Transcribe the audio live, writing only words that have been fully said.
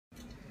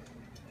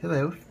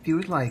Hello, if you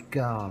would like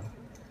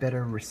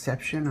better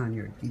reception on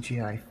your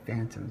DJI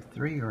Phantom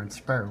 3 or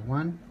Inspire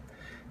 1,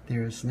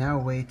 there's now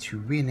a way to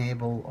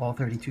re-enable all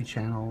 32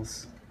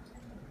 channels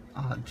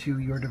to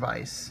your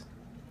device.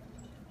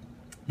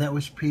 That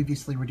was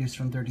previously reduced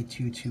from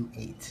 32 to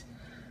 8.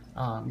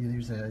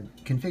 There's a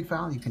config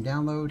file you can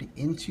download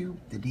into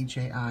the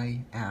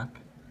DJI app,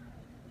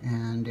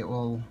 and it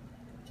will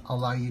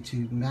allow you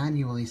to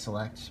manually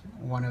select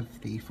one of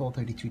the full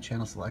 32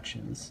 channel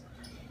selections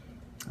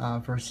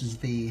versus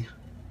the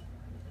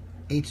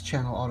 8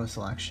 channel auto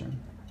selection,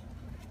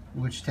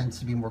 which tends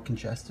to be more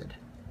congested.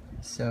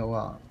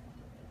 So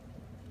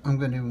I'm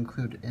going to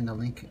include in the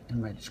link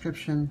in my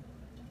description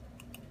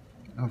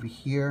over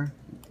here.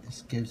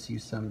 This gives you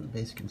some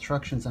basic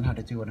instructions on how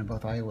to do it on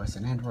both iOS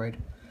and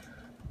Android.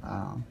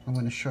 I'm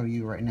going to show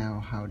you right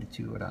now how to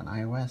do it on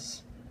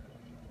iOS.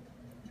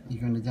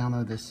 You're going to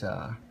download this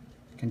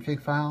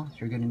config file.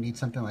 You're going to need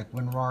something like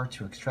WinRAR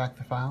to extract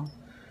the file.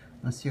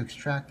 Once you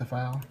extract the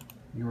file,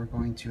 you are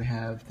going to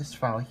have this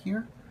file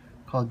here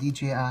called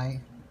DJI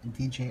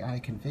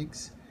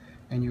configs,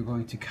 and you're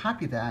going to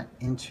copy that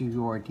into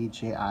your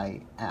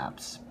DJI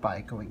apps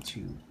by going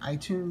to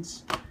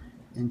iTunes,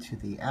 into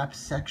the apps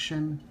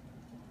section,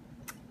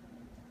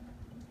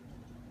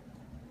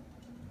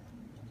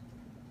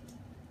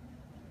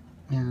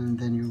 and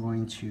then you're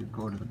going to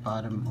go to the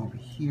bottom over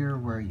here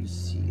where you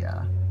see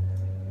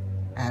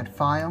add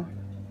file,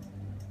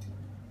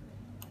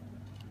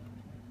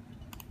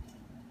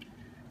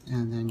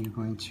 and then you're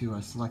going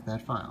to select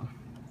that file.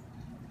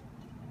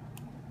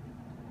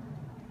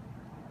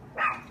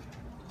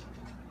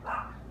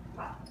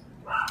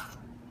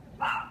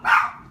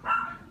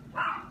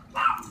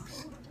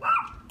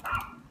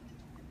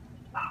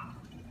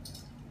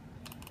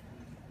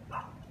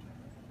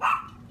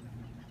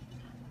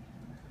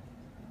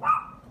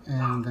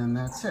 And then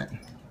that's it.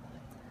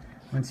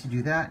 Once you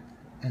do that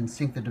and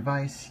sync the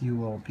device, you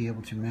will be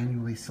able to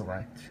manually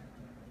select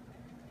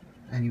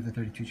any of the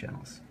 32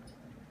 channels.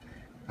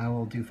 I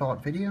will do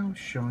follow-up video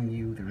showing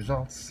you the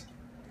results,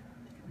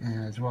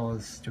 as well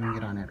as doing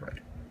it on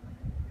Android.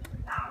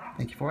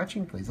 Thank you for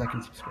watching. Please like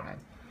and subscribe.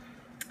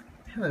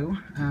 Hello,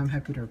 I'm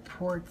happy to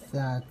report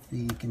that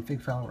the config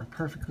file worked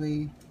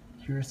perfectly.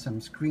 Here are some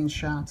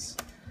screenshots.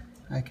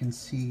 I can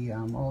see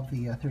all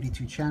the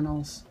 32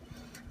 channels.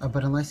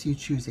 But unless you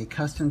choose a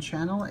custom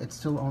channel, it's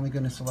still only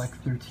going to select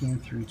 13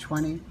 through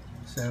 20.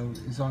 So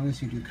as long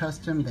as you do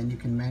custom, then you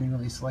can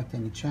manually select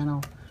any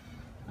channel.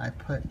 I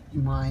put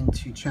mine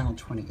to channel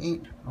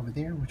 28 over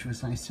there, which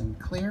was nice and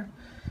clear.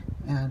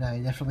 And I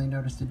definitely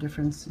noticed a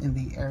difference in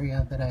the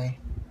area that I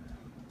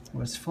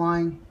was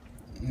flying.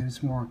 It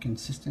was more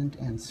consistent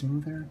and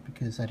smoother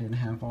because I didn't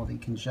have all the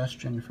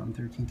congestion from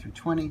 13 through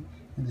 20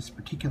 in this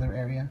particular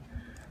area,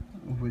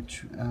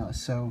 which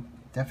so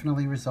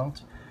definitely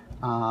result.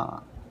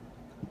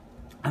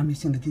 I'm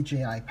using the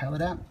DJI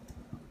Pilot app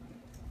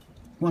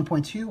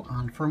 1.2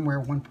 on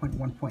firmware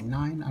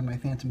 1.1.9 on my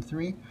Phantom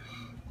 3.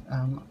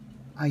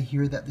 I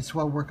hear that this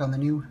will work on the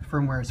new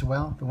firmware as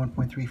well, the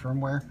 1.3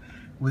 firmware,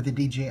 with the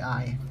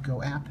DJI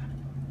Go app,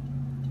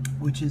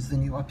 which is the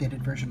new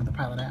updated version of the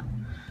Pilot app.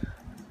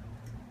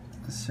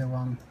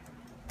 So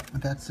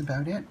that's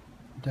about it.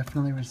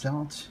 Definitely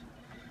result.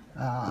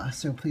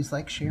 So please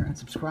like, share, and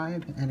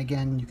subscribe. And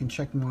again, you can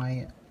check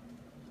my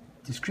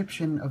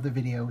description of the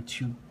video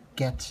to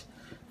get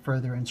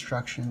further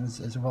instructions,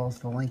 as well as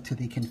the link to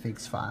the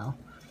configs file.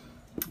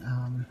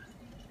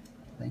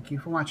 Thank you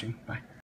for watching. Bye.